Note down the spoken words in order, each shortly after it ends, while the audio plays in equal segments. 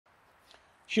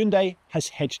Hyundai has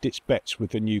hedged its bets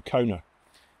with the new Kona.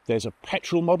 There's a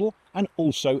petrol model and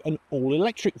also an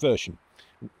all-electric version.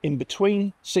 In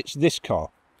between sits this car,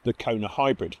 the Kona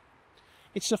Hybrid.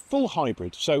 It's a full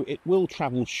hybrid, so it will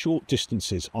travel short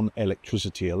distances on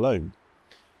electricity alone.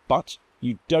 But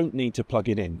you don't need to plug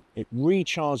it in. It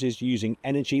recharges using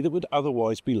energy that would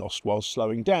otherwise be lost while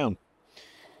slowing down.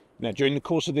 Now, during the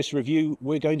course of this review,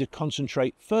 we're going to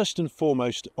concentrate first and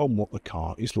foremost on what the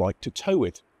car is like to tow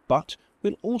with, but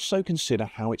we'll also consider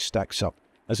how it stacks up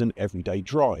as an everyday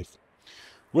drive.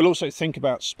 We'll also think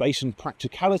about space and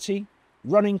practicality,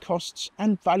 running costs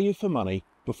and value for money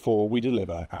before we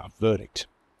deliver our verdict.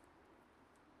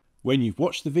 When you've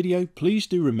watched the video, please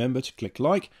do remember to click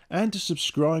like and to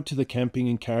subscribe to the Camping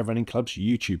and Caravanning Club's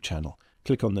YouTube channel.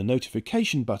 Click on the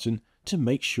notification button to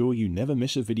make sure you never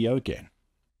miss a video again.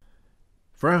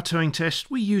 For our towing test,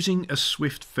 we're using a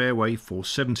Swift Fairway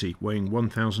 470 weighing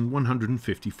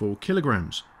 1,154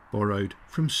 kilograms, borrowed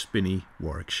from Spinney,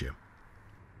 Warwickshire.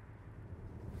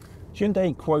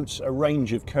 Hyundai quotes a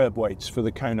range of curb weights for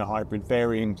the Kona Hybrid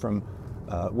varying from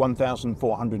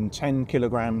 1,410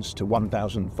 kilograms to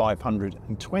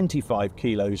 1,525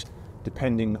 kilos,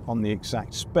 depending on the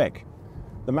exact spec.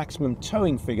 The maximum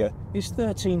towing figure is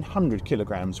 1,300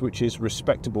 kilograms, which is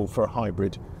respectable for a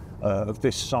hybrid of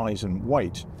this size and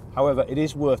weight. However, it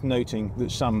is worth noting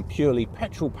that some purely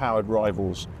petrol-powered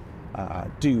rivals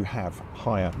do have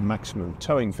higher maximum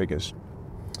towing figures.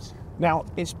 Now,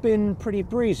 it's been pretty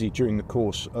breezy during the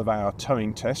course of our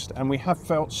towing test, and we have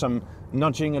felt some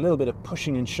nudging, a little bit of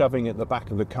pushing and shoving at the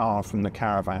back of the car from the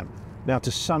caravan. Now, to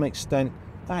some extent,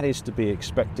 that is to be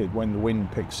expected when the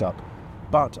wind picks up,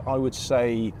 but I would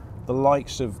say the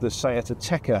likes of the Seat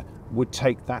Ateca would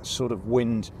take that sort of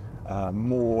wind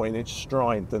more in its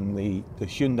stride than the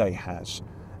Hyundai has.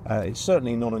 It's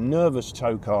certainly not a nervous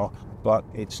tow car, but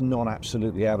it's not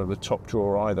absolutely out of the top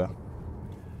drawer either.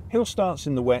 Hill starts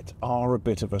in the wet are a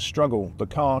bit of a struggle. The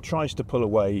car tries to pull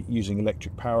away using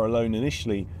electric power alone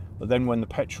initially, but then when the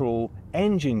petrol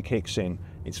engine kicks in,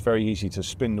 it's very easy to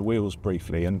spin the wheels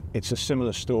briefly, and it's a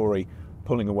similar story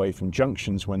pulling away from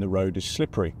junctions when the road is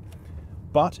slippery.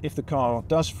 But if the car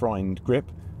does find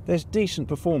grip, there's decent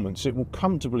performance. It will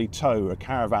comfortably tow a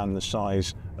caravan the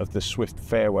size of the Swift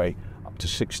Fairway up to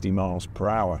 60 miles per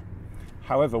hour.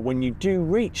 However, when you do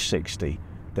reach 60,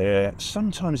 there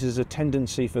sometimes is a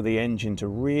tendency for the engine to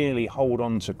really hold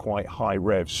on to quite high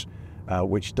revs,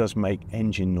 which does make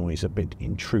engine noise a bit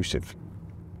intrusive.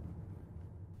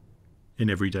 In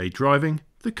everyday driving,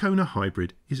 the Kona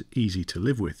Hybrid is easy to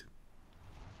live with.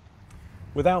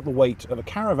 Without the weight of a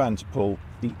caravan to pull,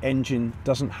 the engine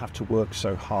doesn't have to work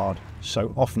so hard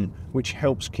so often, which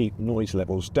helps keep noise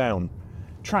levels down.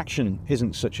 Traction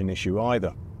isn't such an issue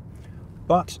either.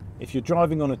 But if you're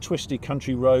driving on a twisty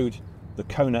country road, the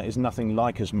Kona is nothing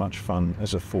like as much fun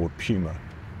as a Ford Puma.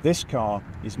 This car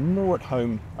is more at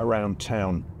home around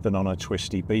town than on a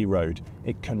twisty B road.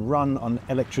 It can run on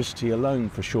electricity alone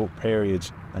for short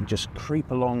periods and just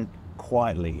creep along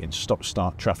quietly in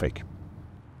stop-start traffic.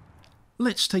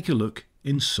 Let's take a look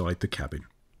inside the cabin.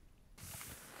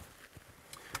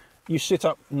 You sit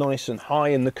up nice and high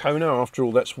in the Kona. After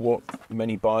all, that's what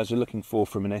many buyers are looking for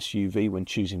from an SUV when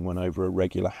choosing one over a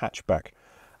regular hatchback.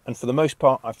 And for the most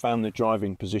part, I found the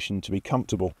driving position to be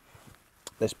comfortable.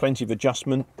 There's plenty of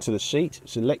adjustment to the seat.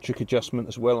 It's electric adjustment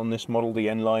as well on this model, the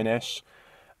N-Line S.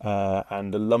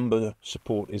 And the lumbar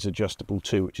support is adjustable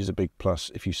too, which is a big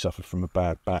plus if you suffer from a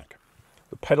bad back.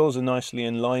 The pedals are nicely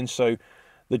in line, so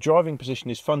the driving position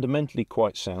is fundamentally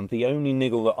quite sound. The only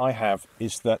niggle that I have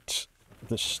is that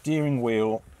the steering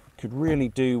wheel could really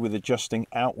do with adjusting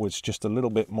outwards just a little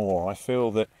bit more. I feel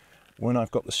that when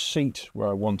I've got the seat where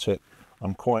I want it,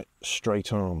 I'm quite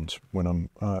straight-armed when I'm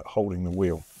holding the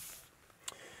wheel.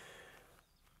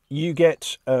 You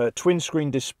get a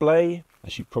twin-screen display,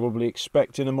 as you probably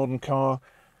expect in a modern car.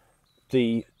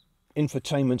 The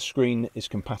infotainment screen is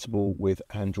compatible with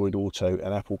Android Auto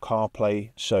and Apple CarPlay,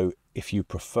 so if you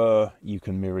prefer, you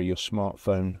can mirror your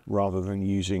smartphone rather than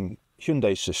using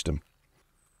Hyundai's system.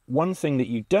 One thing that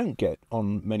you don't get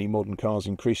on many modern cars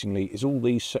increasingly is all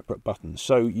these separate buttons.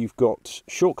 So you've got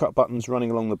shortcut buttons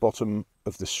running along the bottom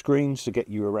of the screens to get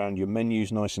you around your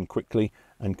menus nice and quickly,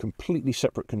 and completely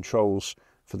separate controls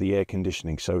for the air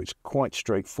conditioning. So it's quite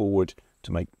straightforward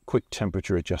to make quick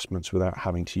temperature adjustments without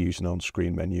having to use an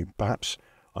on-screen menu. Perhaps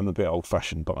I'm a bit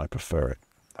old-fashioned, but I prefer it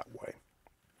that way.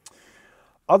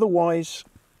 Otherwise,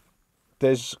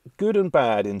 there's good and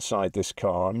bad inside this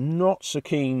car. I'm not so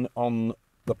keen on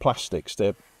the plastics.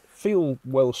 They feel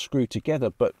well screwed together,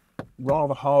 but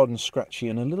rather hard and scratchy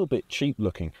and a little bit cheap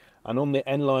looking. And on the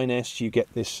N-Line S, you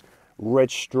get this red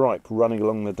stripe running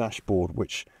along the dashboard,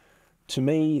 which to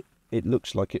me, it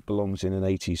looks like it belongs in an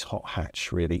 80s hot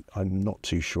hatch, really. I'm not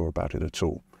too sure about it at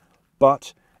all.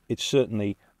 But it's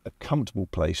certainly a comfortable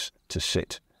place to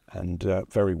sit and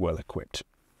very well equipped.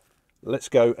 Let's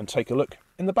go and take a look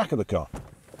in the back of the car.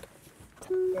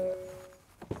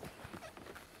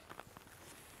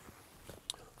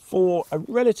 For a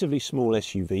relatively small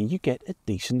SUV, you get a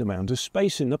decent amount of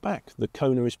space in the back. The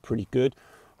Kona is pretty good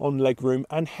on legroom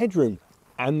and headroom,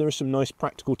 and there are some nice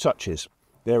practical touches.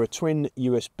 There are twin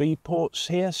USB ports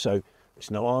here, so there's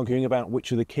no arguing about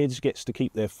which of the kids gets to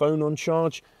keep their phone on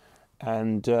charge,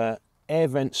 and air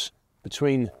vents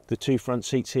between the two front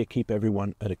seats here keep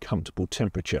everyone at a comfortable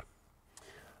temperature.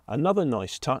 Another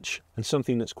nice touch, and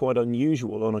something that's quite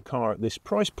unusual on a car at this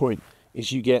price point,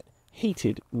 is you get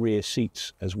heated rear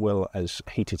seats as well as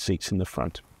heated seats in the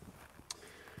front.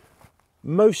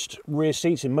 Most rear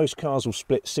seats in most cars will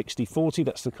split 60-40.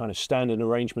 That's the kind of standard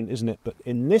arrangement, isn't it? But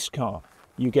in this car,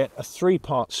 you get a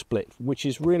 3-part split, which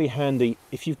is really handy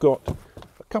if you've got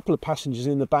a couple of passengers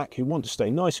in the back who want to stay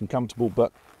nice and comfortable,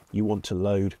 but you want to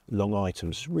load long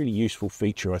items. It's a really useful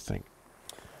feature, I think.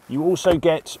 You also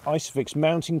get Isofix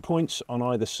mounting points on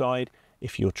either side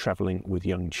if you're traveling with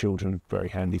young children. Very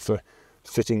handy for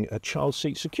fitting a child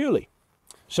seat securely.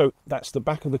 So that's the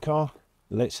back of the car.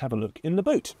 Let's have a look in the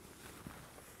boot.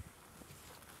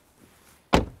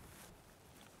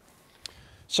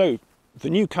 So the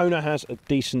new Kona has a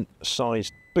decent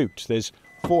sized boot. There's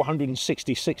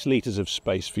 466 litres of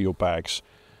space for your bags.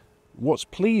 What's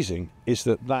pleasing is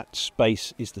that that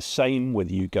space is the same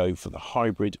whether you go for the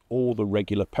hybrid or the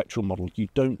regular petrol model. You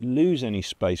don't lose any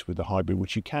space with the hybrid,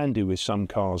 which you can do with some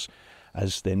cars,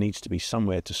 as there needs to be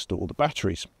somewhere to store the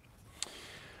batteries.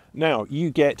 Now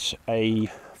you get a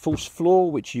false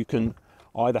floor, which you can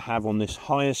either have on this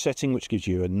higher setting, which gives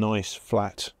you a nice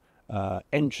flat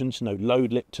entrance, no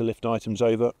load lip to lift items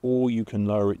over, or you can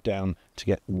lower it down to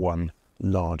get one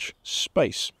large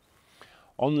space.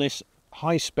 On this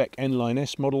high-spec N-Line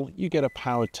S model, you get a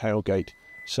powered tailgate,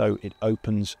 so it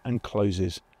opens and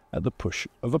closes at the push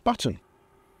of a button.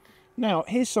 Now,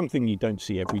 here's something you don't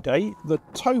see every day. The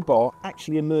tow bar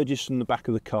actually emerges from the back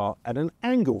of the car at an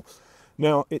angle.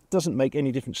 Now, it doesn't make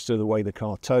any difference to the way the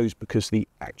car tows because the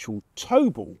actual tow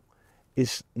ball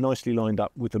is nicely lined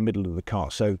up with the middle of the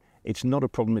car, so it's not a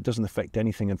problem. It doesn't affect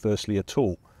anything adversely at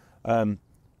all,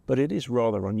 but it is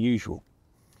rather unusual.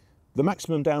 The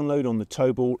maximum download on the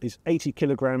tow ball is 80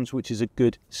 kilograms, which is a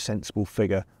good, sensible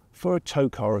figure for a tow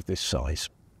car of this size.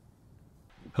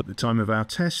 At the time of our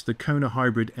test, the Kona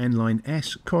Hybrid N-Line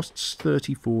S costs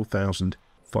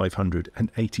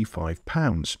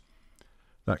 £34,585.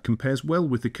 That compares well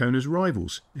with the Kona's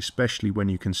rivals, especially when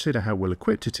you consider how well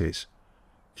equipped it is.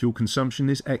 Fuel consumption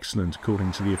is excellent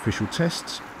according to the official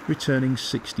tests, returning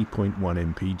 60.1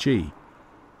 mpg.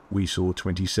 We saw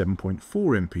 27.4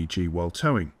 mpg while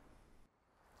towing.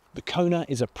 The Kona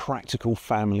is a practical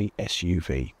family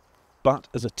SUV, but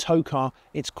as a tow car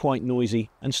it's quite noisy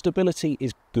and stability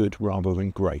is good rather than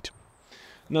great.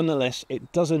 Nonetheless,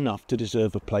 it does enough to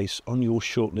deserve a place on your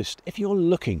shortlist if you're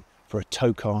looking for a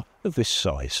tow car of this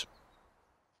size.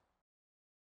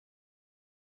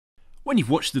 When you've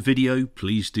watched the video,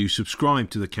 please do subscribe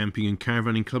to the Camping and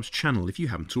Caravanning Club's channel if you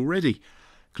haven't already.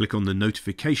 Click on the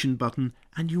notification button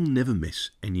and you'll never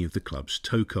miss any of the club's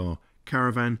tow car,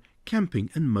 caravan, camping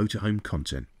and motorhome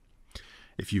content.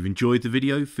 If you've enjoyed the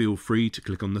video, feel free to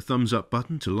click on the thumbs up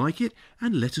button to like it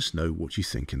and let us know what you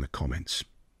think in the comments.